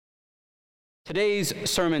Today's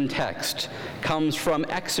sermon text comes from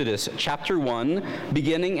Exodus chapter 1,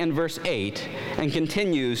 beginning in verse 8, and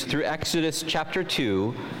continues through Exodus chapter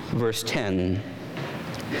 2, verse 10.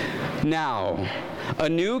 Now, a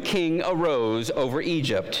new king arose over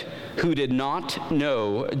Egypt, who did not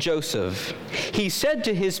know Joseph. He said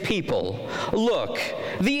to his people, "Look,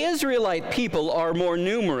 the Israelite people are more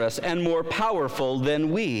numerous and more powerful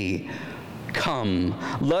than we. Come,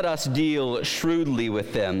 let us deal shrewdly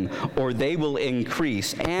with them, or they will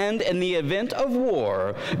increase, and in the event of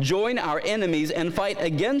war, join our enemies and fight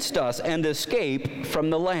against us and escape from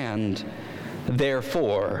the land."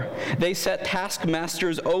 Therefore, they set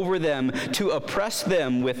taskmasters over them to oppress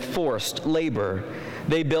them with forced labor.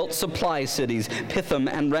 They built supply cities, Pithom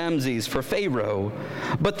and Ramses, for Pharaoh.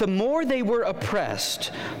 But the more they were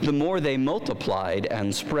oppressed, the more they multiplied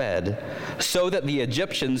and spread, so that the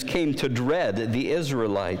Egyptians came to dread the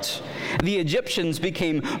Israelites. The Egyptians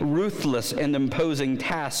became ruthless in imposing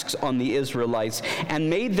tasks on the Israelites and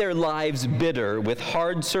made their lives bitter with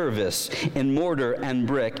hard service in mortar and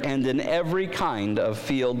brick and in every kind of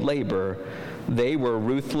field labor. They were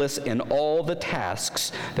ruthless in all the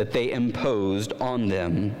tasks that they imposed on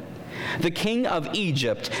them. The king of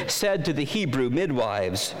Egypt said to the Hebrew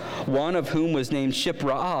midwives, one of whom was named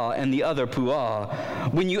Shiphrah and the other Puah,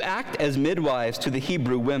 "When you act as midwives to the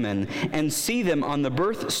Hebrew women and see them on the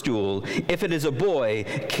birth stool, if it is a boy,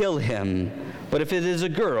 kill him. But if it is a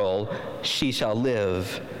girl, she shall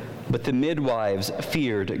live." But the midwives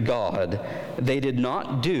feared God. They did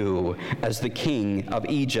not do as the king of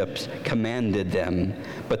Egypt commanded them,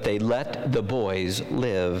 but they let the boys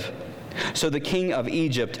live. So the king of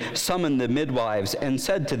Egypt summoned the midwives and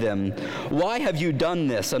said to them, "Why have you done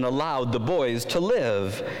this and allowed the boys to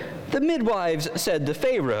live?" The midwives said to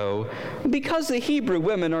Pharaoh, "Because the Hebrew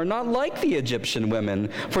women are not like the Egyptian women,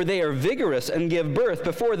 for they are vigorous and give birth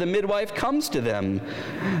before the midwife comes to them."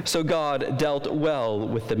 So God dealt well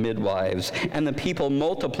with the midwives, and the people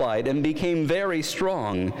multiplied and became very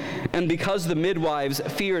strong. And because the midwives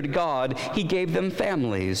feared God, he gave them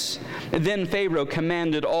families. Then Pharaoh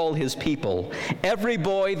commanded all his people, "Every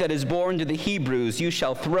boy that is born to the Hebrews you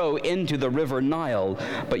shall throw into the river Nile,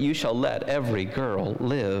 but you shall let every girl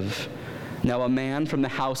live." Now a man from the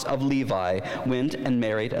house of Levi went and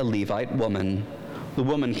married a Levite woman. The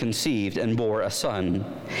woman conceived and bore a son.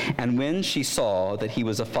 And when she saw that he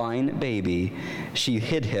was a fine baby, she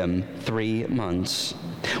hid him 3 months.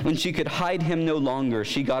 When she could hide him no longer,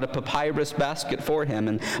 she got a papyrus basket for him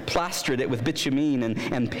and plastered it with bitumen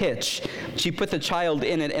and pitch. She put the child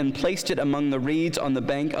in it and placed it among the reeds on the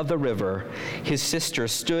bank of the river. His sister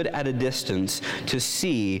stood at a distance to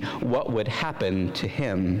see what would happen to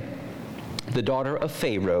him. The daughter of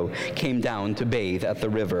Pharaoh came down to bathe at the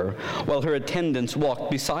river, while her attendants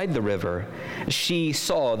walked beside the river. She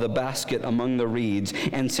saw the basket among the reeds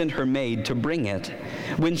and sent her maid to bring it.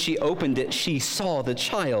 When she opened it, she saw the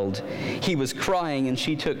child. He was crying, and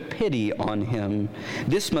she took pity on him.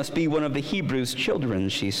 "This must be one of the Hebrews' children,"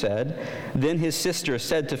 she said. Then his sister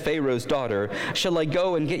said to Pharaoh's daughter, "Shall I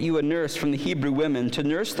go and get you a nurse from the Hebrew women to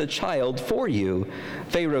nurse the child for you?"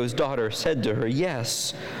 Pharaoh's daughter said to her,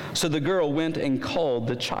 "Yes." So the girl went and called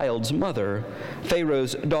the child's mother.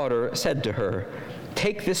 Pharaoh's daughter said to her,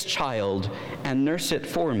 "Take this child and nurse it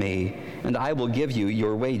for me, and I will give you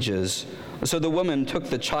your wages." So the woman took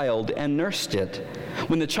the child and nursed it.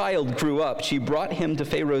 When the child grew up, she brought him to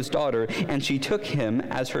Pharaoh's daughter, and she took him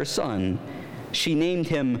as her son. She named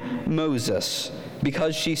him Moses,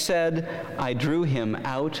 because she said, "I drew him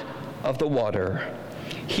out of the water."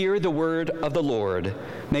 Hear the word of the Lord.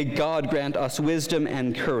 May God grant us wisdom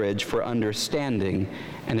and courage for understanding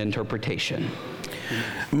and interpretation.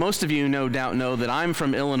 Most of you no doubt know that I'm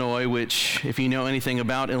from Illinois, which, if you know anything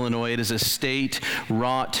about Illinois, it is a state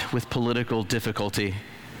wrought with political difficulty.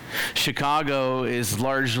 Chicago is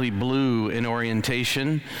largely blue in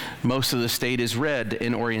orientation. Most of the state is red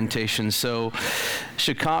in orientation. So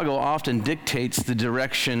Chicago often dictates the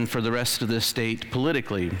direction for the rest of the state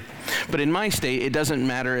politically. But in my state, it doesn't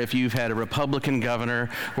matter if you've had a Republican governor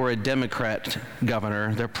or a Democrat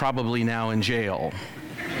governor. They're probably now in jail.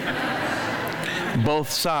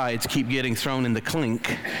 Both sides keep getting thrown in the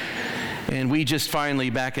clink. And we just finally,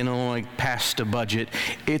 back in Illinois, passed a budget.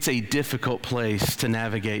 It's a difficult place to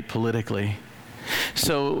navigate politically.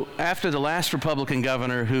 So after the last Republican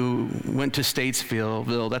governor who went to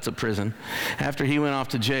Statesville, that's a prison, after he went off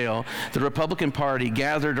to jail, the Republican Party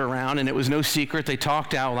gathered around, and it was no secret. They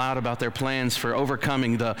talked out loud about their plans for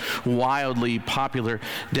overcoming the wildly popular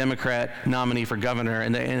Democrat nominee for governor,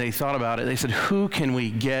 and they thought about it. They said, "Who can we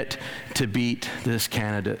get to beat this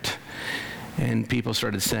candidate?" And people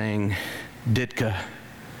started saying, "Ditka."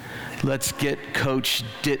 Let's get Coach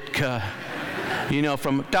Ditka,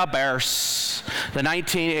 from the Bears, the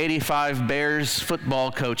 1985 Bears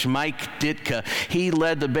football coach, Mike Ditka. He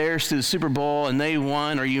led the Bears to the Super Bowl, and they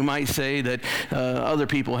won, or you might say that other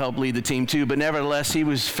people helped lead the team too, but nevertheless, he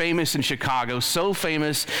was famous in Chicago, so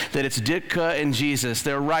famous that it's Ditka and Jesus.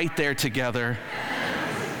 They're right there together.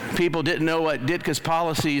 People didn't know what Ditka's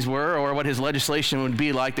policies were or what his legislation would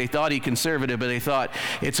be like. They thought he conservative, but they thought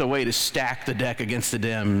it's a way to stack the deck against the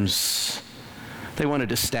Dems. They wanted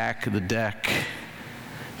to stack the deck.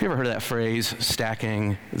 Have you ever heard of that phrase,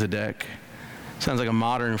 stacking the deck? Sounds like a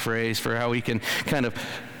modern phrase for how we can kind of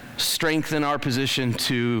strengthen our position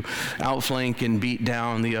to outflank and beat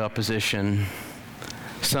down the opposition.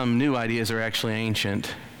 Some new ideas are actually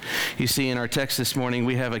ancient. You see, in our text this morning,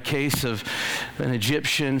 we have a case of an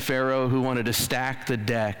Egyptian pharaoh who wanted to stack the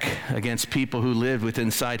deck against people who lived within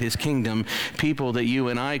inside his kingdom, people that you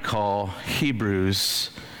and I call Hebrews.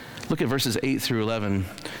 Look at verses 8 through 11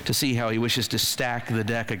 to see how he wishes to stack the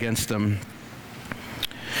deck against them.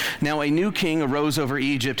 Now a new king arose over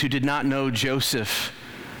Egypt who did not know Joseph.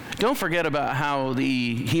 Don't forget about how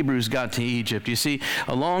the Hebrews got to Egypt. You see,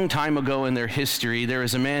 a long time ago in their history, there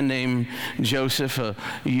was a man named Joseph, a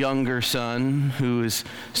younger son, who was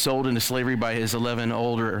sold into slavery by his 11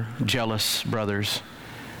 older, jealous brothers.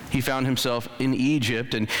 He found himself in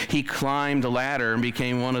Egypt, and he climbed the ladder and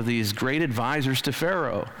became one of these great advisors to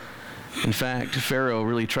Pharaoh. In fact, Pharaoh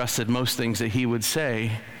really trusted most things that he would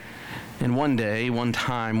say. And one day,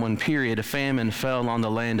 one period, a famine fell on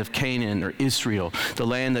the land of Canaan, or Israel, the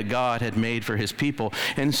land that God had made for his people.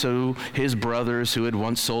 And so his brothers, who had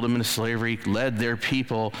once sold him into slavery, led their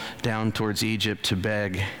people down towards Egypt to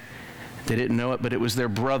beg. They didn't know it, but it was their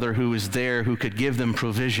brother who was there who could give them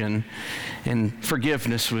provision. And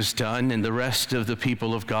forgiveness was done, and the rest of the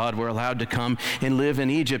people of God were allowed to come and live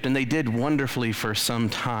in Egypt, and they did wonderfully for some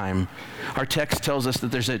time. Our text tells us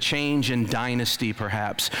that there's a change in dynasty,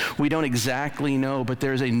 perhaps. We don't exactly know, but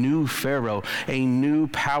there's a new pharaoh, a new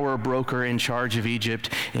power broker in charge of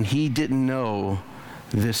Egypt, and he didn't know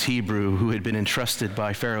this Hebrew who had been entrusted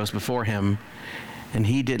by pharaohs before him. And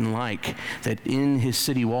he didn't like that in his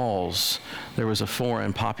city walls there was a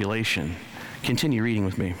foreign population. Continue reading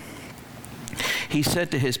with me. He said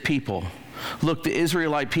to his people, "Look, the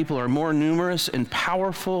Israelite people are more numerous and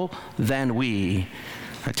powerful than we."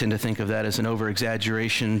 I tend to think of that as an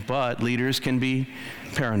over-exaggeration, but leaders can be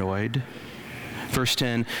paranoid. Verse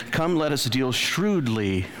 10, "Come, let us deal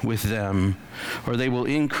shrewdly with them, or they will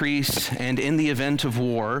increase, and in the event of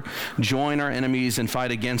war, join our enemies and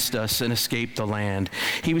fight against us and escape the land."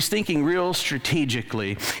 He was thinking real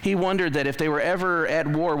strategically. He wondered that if they were ever at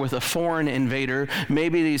war with a foreign invader,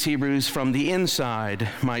 maybe these Hebrews from the inside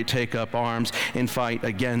might take up arms and fight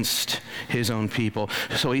against his own people.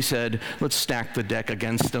 So he said, let's stack the deck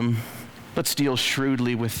against them. Let's deal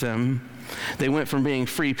shrewdly with them. They went from being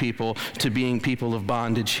free people to being people of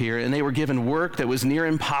bondage here, and they were given work that was near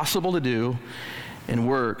impossible to do and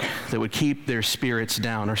work that would keep their spirits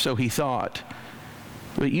down, or so he thought.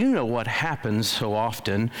 But you know what happens so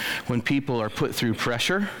often when people are put through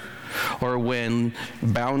pressure or when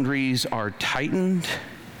boundaries are tightened.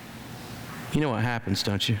 You know what happens,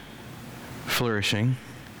 don't you? Flourishing,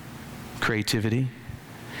 creativity.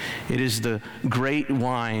 It is the great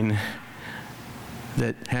wine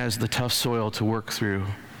that has the tough soil to work through.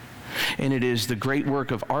 And it is the great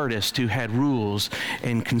work of artists who had rules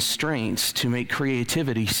and constraints to make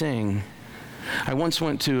creativity sing. I once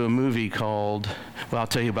went to a movie called, I'll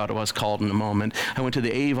tell you about what it was called in a moment. I went to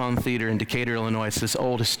the Avon Theater in Decatur, Illinois. It's this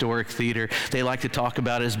old historic theater. They like to talk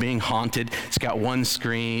about it as being haunted. It's got one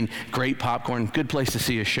screen, great popcorn, good place to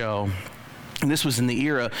see a show. And this was in the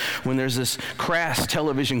era when there's this crass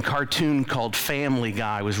television cartoon called Family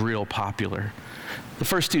Guy was real popular. The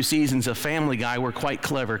first 2 seasons of Family Guy were quite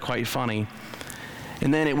clever, quite funny.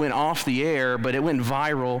 And then it went off the air, but it went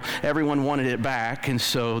viral. Everyone wanted it back, and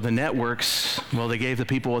so the networks, they gave the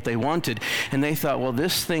people what they wanted. And they thought,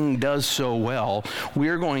 this thing does so well,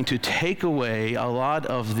 we're going to take away a lot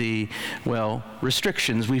of the,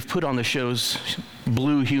 restrictions we've put on the show's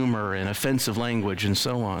blue humor and offensive language and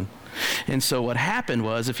so on. And so what happened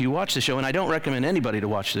was, if you watch the show, and I don't recommend anybody to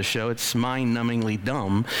watch the show, it's mind-numbingly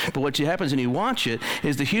dumb, but what happens when you watch it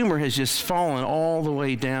is the humor has just fallen all the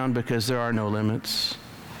way down because there are no limits.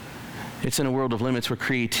 It's in a world of limits where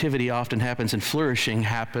creativity often happens and flourishing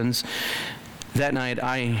happens. That night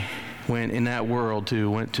I went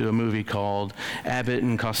to a movie called Abbott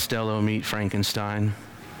and Costello Meet Frankenstein.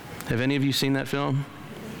 Have any of you seen that film?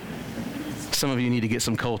 Some of you need to get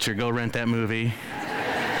some culture. Go rent that movie.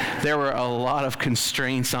 There were a lot of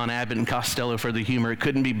constraints on Abbott and Costello for the humor. It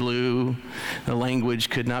couldn't be blue. The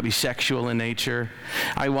language could not be sexual in nature.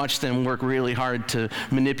 I watched them work really hard to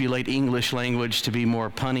manipulate English language to be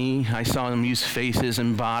more punny. I saw them use faces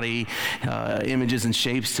and body images and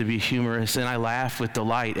shapes to be humorous, and I laughed with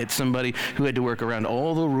delight at somebody who had to work around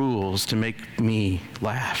all the rules to make me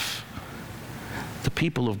laugh. The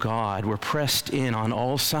people of God were pressed in on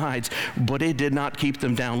all sides, but it did not keep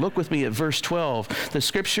them down. Look with me at verse 12. The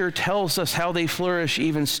scripture tells us how they flourish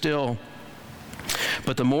even still.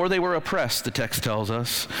 But the more they were oppressed, the text tells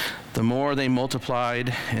us, the more they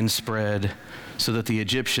multiplied and spread, so that the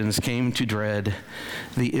Egyptians came to dread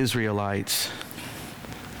the Israelites.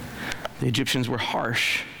 The Egyptians were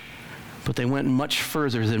harsh, but they went much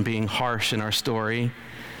further than being harsh in our story.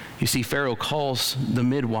 You see, Pharaoh calls the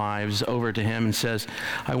midwives over to him and says,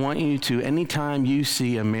 I want you to, anytime you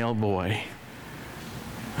see a male boy,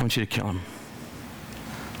 I want you to kill him.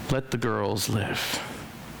 Let the girls live.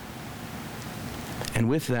 And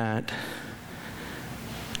with that,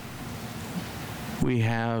 we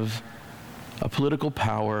have a political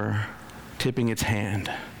power tipping its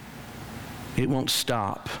hand. It won't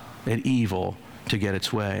stop at evil to get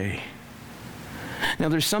its way. Now,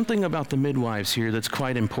 there's something about the midwives here that's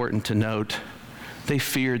quite important to note. They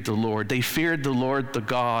feared the Lord. They feared the Lord, the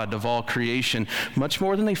God of all creation, much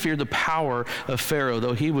more than they feared the power of Pharaoh,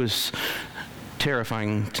 though he was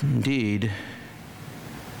terrifying indeed.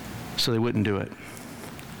 So they wouldn't do it.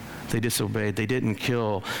 They disobeyed. They didn't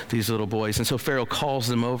kill these little boys. And so Pharaoh calls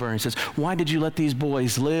them over and says, why did you let these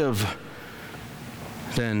boys live?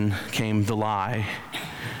 Then came the lie.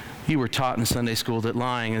 You were taught in Sunday school that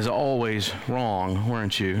lying is always wrong,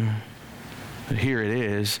 weren't you? But here it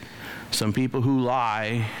is. Some people who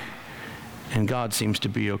lie, and God seems to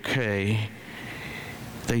be okay.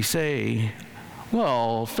 They say,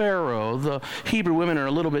 well, Pharaoh, the Hebrew women are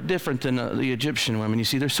a little bit different than the Egyptian women. You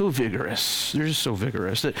see, they're so vigorous. They're just so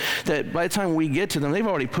vigorous that by the time we get to them, they've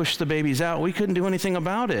already pushed the babies out. We couldn't do anything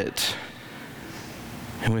about it.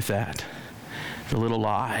 And with that, the little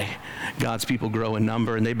lie, God's people grow in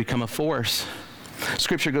number and they become a force.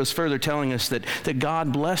 Scripture goes further telling us that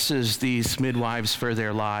God blesses these midwives for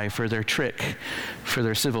their lie, for their trick, for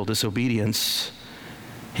their civil disobedience.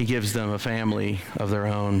 He gives them a family of their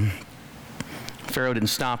own. Pharaoh didn't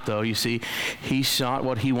stop, though. You see, he sought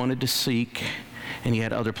what he wanted to seek, and he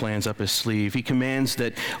had other plans up his sleeve. He commands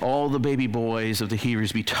that all the baby boys of the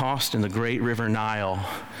Hebrews be tossed in the great river Nile.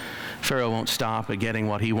 Pharaoh won't stop at getting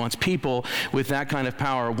what he wants. People with that kind of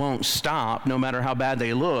power won't stop, no matter how bad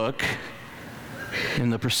they look, in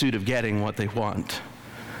the pursuit of getting what they want.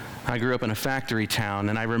 I grew up in a factory town,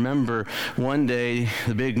 and I remember one day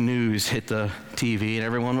the big news hit the TV, and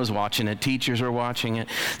everyone was watching it. Teachers were watching it.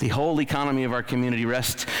 The whole economy of our community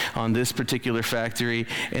rests on this particular factory,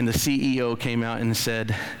 and the CEO came out and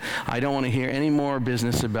said, I don't want to hear any more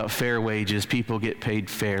business about fair wages. People get paid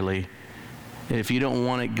fairly. If you don't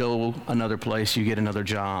want to go another place, you get another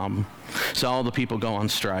job. So all the people go on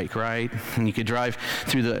strike, right? And you could drive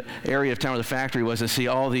through the area of town where the factory was and see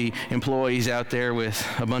all the employees out there with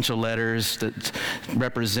a bunch of letters that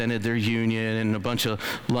represented their union and a bunch of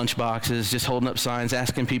lunch boxes, just holding up signs,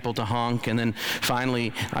 asking people to honk. And then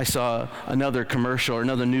finally, I saw another commercial or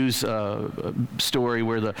another news story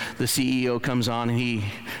where the CEO comes on and he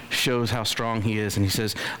shows how strong he is. And he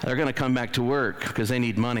says, they're going to come back to work because they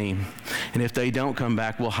need money. And if they don't come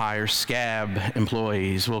back, we'll hire scab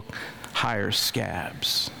employees. We'll hire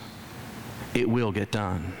scabs. It will get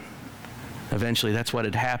done. Eventually, that's what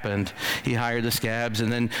had happened. He hired the scabs,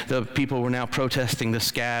 and then the people were now protesting the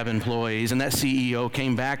scab employees. And that CEO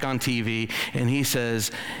came back on TV, and he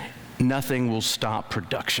says, nothing will stop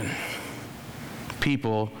production.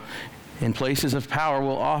 People in places of power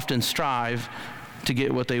will often strive to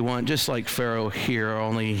get what they want, just like Pharaoh here,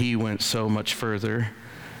 only he went so much further.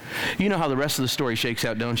 You know how the rest of the story shakes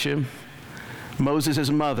out, don't you? Moses'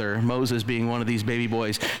 mother, Moses being one of these baby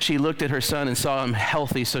boys, she looked at her son and saw him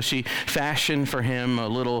healthy, so she fashioned for him a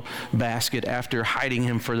little basket after hiding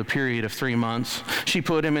him for the period of 3 months. She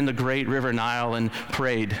put him in the great river Nile and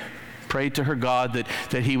prayed to her God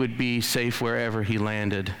that he would be safe wherever he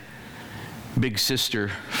landed. Big sister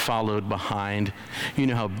followed behind. You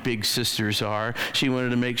know how big sisters are. She wanted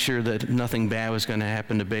to make sure that nothing bad was going to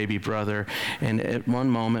happen to baby brother. And at one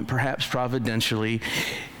moment, perhaps providentially,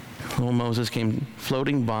 little Moses came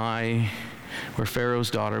floating by where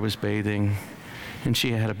Pharaoh's daughter was bathing, and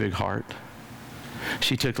she had a big heart.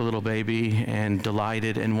 She took the little baby and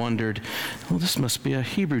delighted and wondered, well, this must be a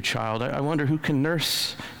Hebrew child. I wonder who can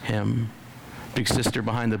nurse him. Big sister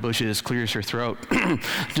behind the bushes clears her throat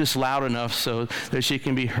just loud enough so that she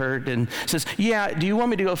can be heard and says, yeah, do you want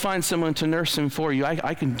me to go find someone to nurse him for you?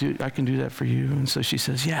 I can do that for you. And so she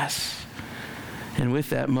says, yes. And with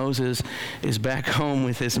that, Moses is back home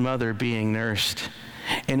with his mother being nursed.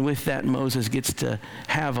 And with that, Moses gets to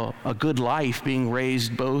have a good life, being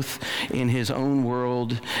raised both in his own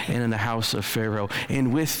world and in the house of Pharaoh.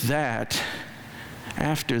 And with that,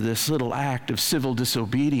 after this little act of civil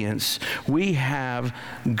disobedience, we have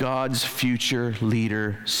God's future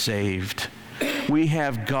leader saved. We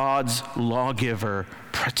have God's lawgiver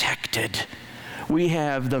protected. We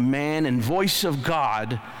have the man and voice of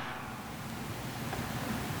God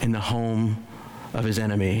in the home of his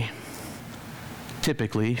enemy.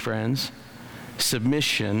 Typically, friends,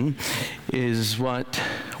 submission is what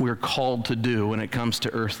we're called to do when it comes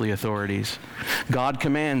to earthly authorities. God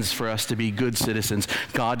commands for us to be good citizens.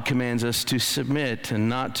 God commands us to submit and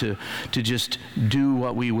not to just do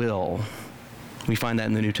what we will. We find that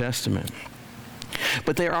in the New Testament.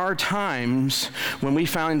 But there are times when we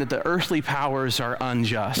find that the earthly powers are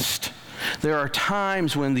unjust. There are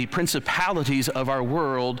times when the principalities of our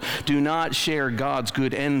world do not share God's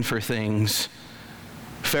good end for things.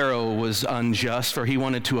 Pharaoh was unjust, for he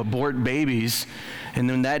wanted to abort babies, and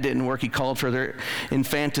when that didn't work, he called for their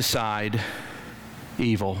infanticide.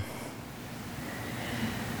 Evil.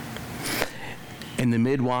 And the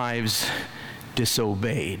midwives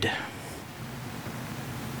disobeyed.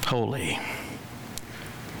 Holy.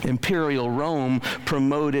 Imperial Rome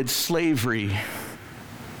promoted slavery.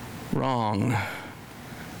 Wrong.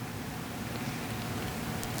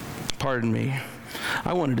 Pardon me.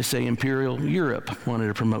 I wanted to say Imperial Europe wanted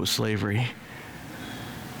to promote slavery.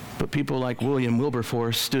 But people like William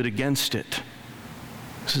Wilberforce stood against it.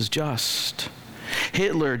 This is just.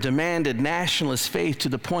 Hitler demanded nationalist faith to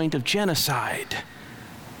the point of genocide.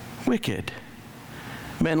 Wicked.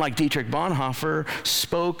 Men like Dietrich Bonhoeffer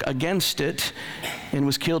spoke against it and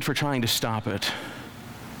was killed for trying to stop it.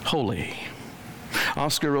 Holy.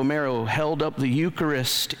 Oscar Romero held up the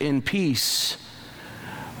Eucharist in peace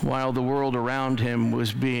while the world around him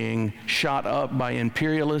was being shot up by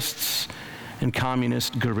imperialists and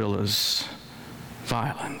communist guerrillas.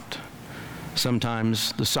 Violent.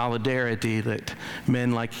 Sometimes the solidarity that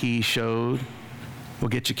men like he showed will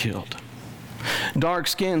get you killed. Dark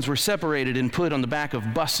skins were separated and put on the back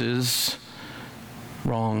of buses.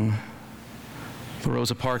 Wrong.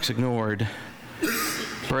 Rosa Parks ignored.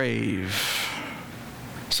 Brave.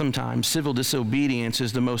 Sometimes civil disobedience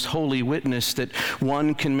is the most holy witness that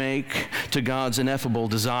one can make to God's ineffable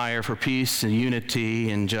desire for peace and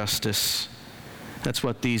unity and justice. That's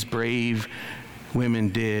what these brave women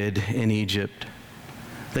did in Egypt.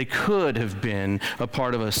 They could have been a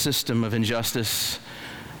part of a system of injustice,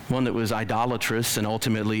 one that was idolatrous and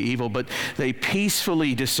ultimately evil, but they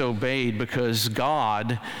peacefully disobeyed because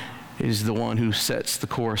God is the one who sets the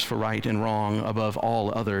course for right and wrong above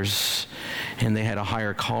all others, and they had a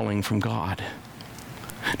higher calling from God.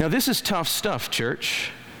 Now, this is tough stuff,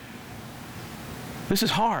 church. This is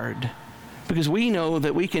hard, because we know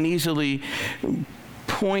that we can easily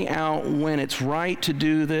point out when it's right to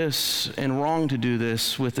do this and wrong to do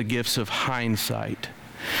this with the gifts of hindsight,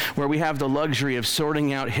 where we have the luxury of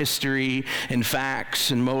sorting out history and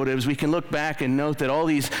facts and motives. We can look back and note that all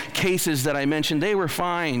these cases that I mentioned, they were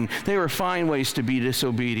fine. They were fine ways to be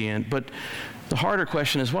disobedient. But the harder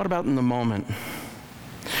question is, what about in the moment?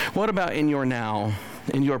 What about in your now,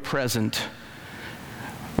 in your present?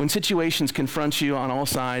 When situations confront you on all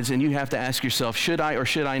sides and you have to ask yourself, should I or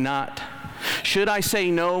should I not? Should I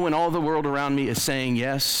say no when all the world around me is saying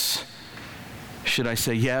yes? Should I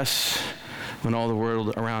say yes when all the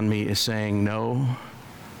world around me is saying no?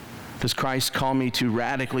 Does Christ call me to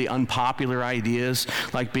radically unpopular ideas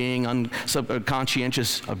like being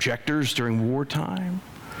conscientious objectors during wartime?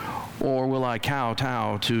 Or will I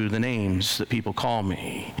kowtow to the names that people call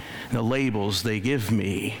me, the labels they give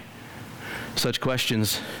me? Such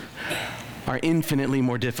questions are infinitely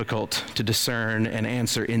more difficult to discern and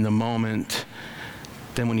answer in the moment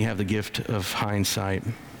than when you have the gift of hindsight.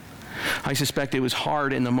 I suspect it was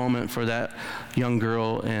hard in the moment for that young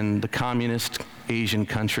girl in the communist Asian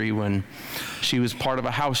country when she was part of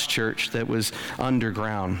a house church that was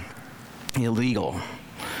underground, illegal.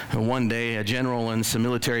 And one day, a general and some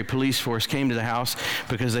military police force came to the house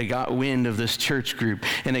because they got wind of this church group,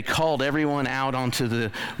 and they called everyone out onto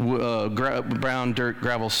the brown dirt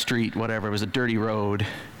gravel street, whatever. It was a dirty road.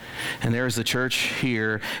 And there's the church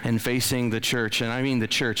here, and facing the church, and I mean the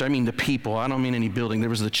church, I mean the people, I don't mean any building. There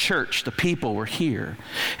was the church, the people were here,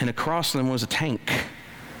 and across them was a tank.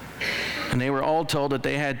 And they were all told that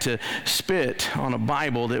they had to spit on a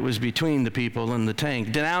Bible that was between the people and the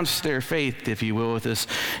tank, denounce their faith, if you will, with this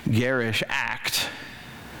garish act,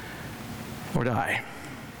 or die.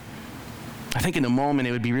 I think in the moment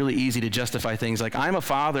it would be really easy to justify things like, I'm a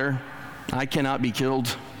father, I cannot be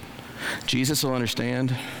killed. Jesus will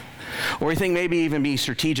understand. Or we think maybe even be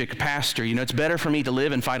strategic, pastor. It's better for me to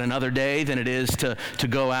live and fight another day than it is to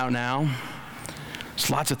go out now. There's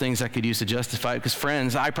lots of things I could use to justify it, because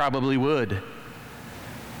friends, I probably would.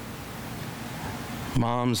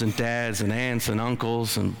 Moms and dads and aunts and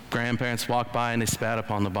uncles and grandparents walked by and they spat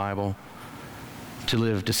upon the Bible to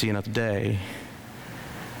live to see another day.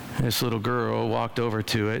 And this little girl walked over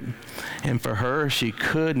to it, and for her, she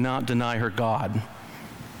could not deny her God,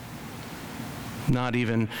 not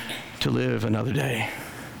even to live another day.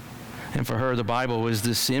 And for her, the Bible was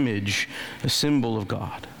this image, a symbol of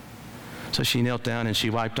God. So she knelt down and she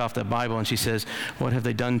wiped off that Bible and she says, what have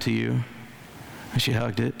they done to you? And she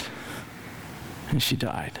hugged it and she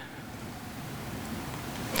died.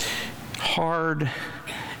 Hard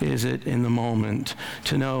is it in the moment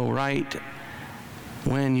to know right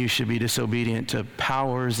when you should be disobedient to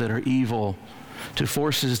powers that are evil, to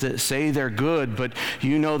forces that say they're good, but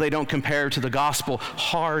they don't compare to the gospel.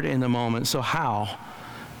 Hard in the moment. So how?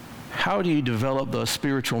 How do you develop the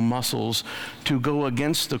spiritual muscles to go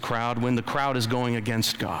against the crowd when the crowd is going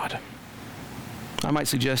against God? I might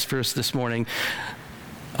suggest for us this morning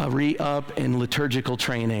a re-up in liturgical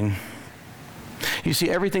training. You see,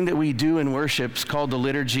 everything that we do in worship is called the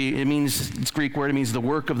liturgy. It's Greek word, it means the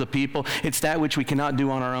work of the people. It's that which we cannot do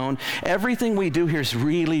on our own. Everything we do here is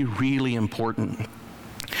really, really important.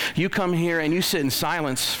 You come here and you sit in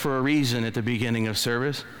silence for a reason at the beginning of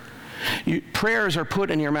service. Prayers are put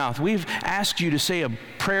in your mouth. We've asked you to say a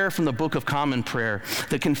prayer from the Book of Common Prayer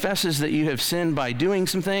that confesses that you have sinned by doing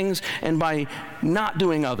some things and by not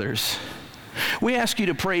doing others. We ask you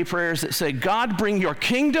to pray prayers that say, God, bring your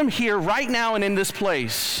kingdom here right now and in this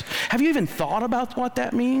place. Have you even thought about what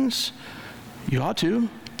that means? You ought to.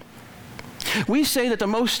 We say that the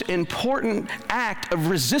most important act of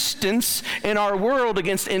resistance in our world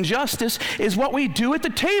against injustice is what we do at the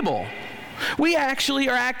table. We actually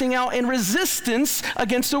are acting out in resistance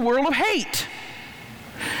against a world of hate.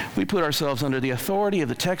 We put ourselves under the authority of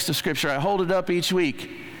the text of Scripture. I hold it up each week.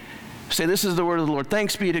 Say, this is the word of the Lord.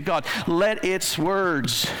 Thanks be to God. Let its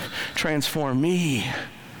words transform me.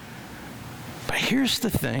 But here's the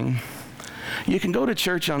thing. You can go to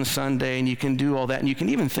church on Sunday and you can do all that and you can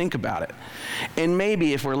even think about it. And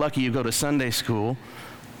maybe if we're lucky you go to Sunday school,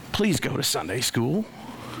 please go to Sunday school.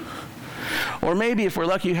 Or maybe if we're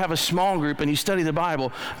lucky you have a small group and you study the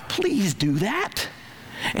Bible, please do that.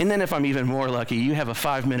 And then if I'm even more lucky, you have a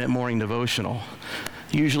 5-minute morning devotional,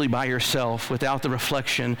 usually by yourself, without the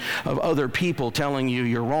reflection of other people telling you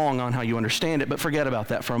you're wrong on how you understand it, but forget about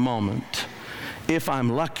that for a moment. If I'm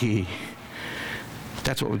lucky,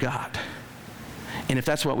 that's what we got. And if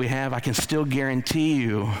that's what we have, I can still guarantee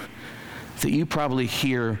you that you probably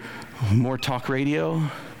hear more talk radio,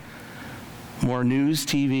 more news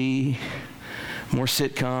TV, more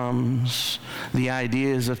sitcoms, the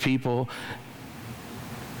ideas of people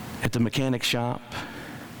at the mechanic shop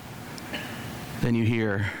than you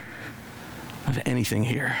hear of anything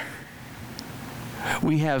here.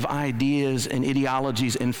 We have ideas and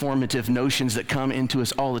ideologies and formative notions that come into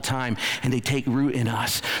us all the time, and they take root in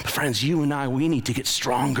us. But friends, you and I, we need to get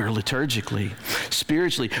stronger liturgically,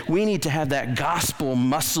 spiritually. We need to have that gospel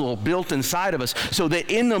muscle built inside of us so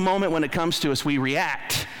that in the moment when it comes to us, we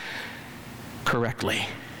react correctly.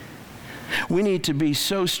 We need to be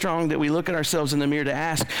so strong that we look at ourselves in the mirror to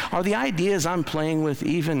ask, are the ideas I'm playing with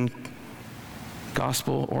even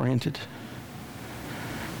gospel-oriented?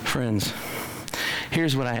 Friends,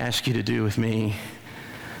 here's what I ask you to do with me.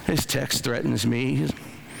 This text threatens me.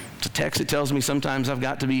 It's a text that tells me sometimes I've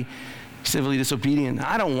got to be civilly disobedient.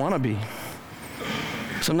 I don't want to be.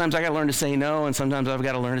 Sometimes I got to learn to say no, and sometimes I've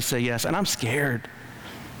got to learn to say yes, and I'm scared.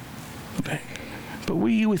 But will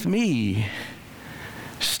you with me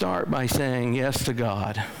start by saying yes to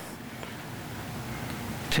God?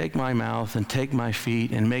 Take my mouth and take my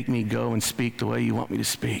feet and make me go and speak the way you want me to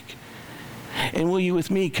speak. And will you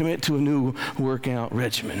with me commit to a new workout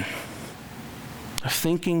regimen of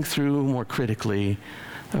thinking through more critically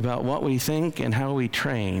about what we think and how we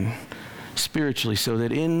train spiritually so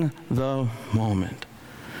that in the moment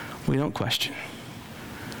we don't question.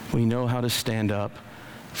 We know how to stand up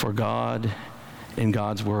for God in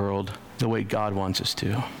God's world the way God wants us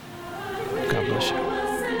to. God bless you.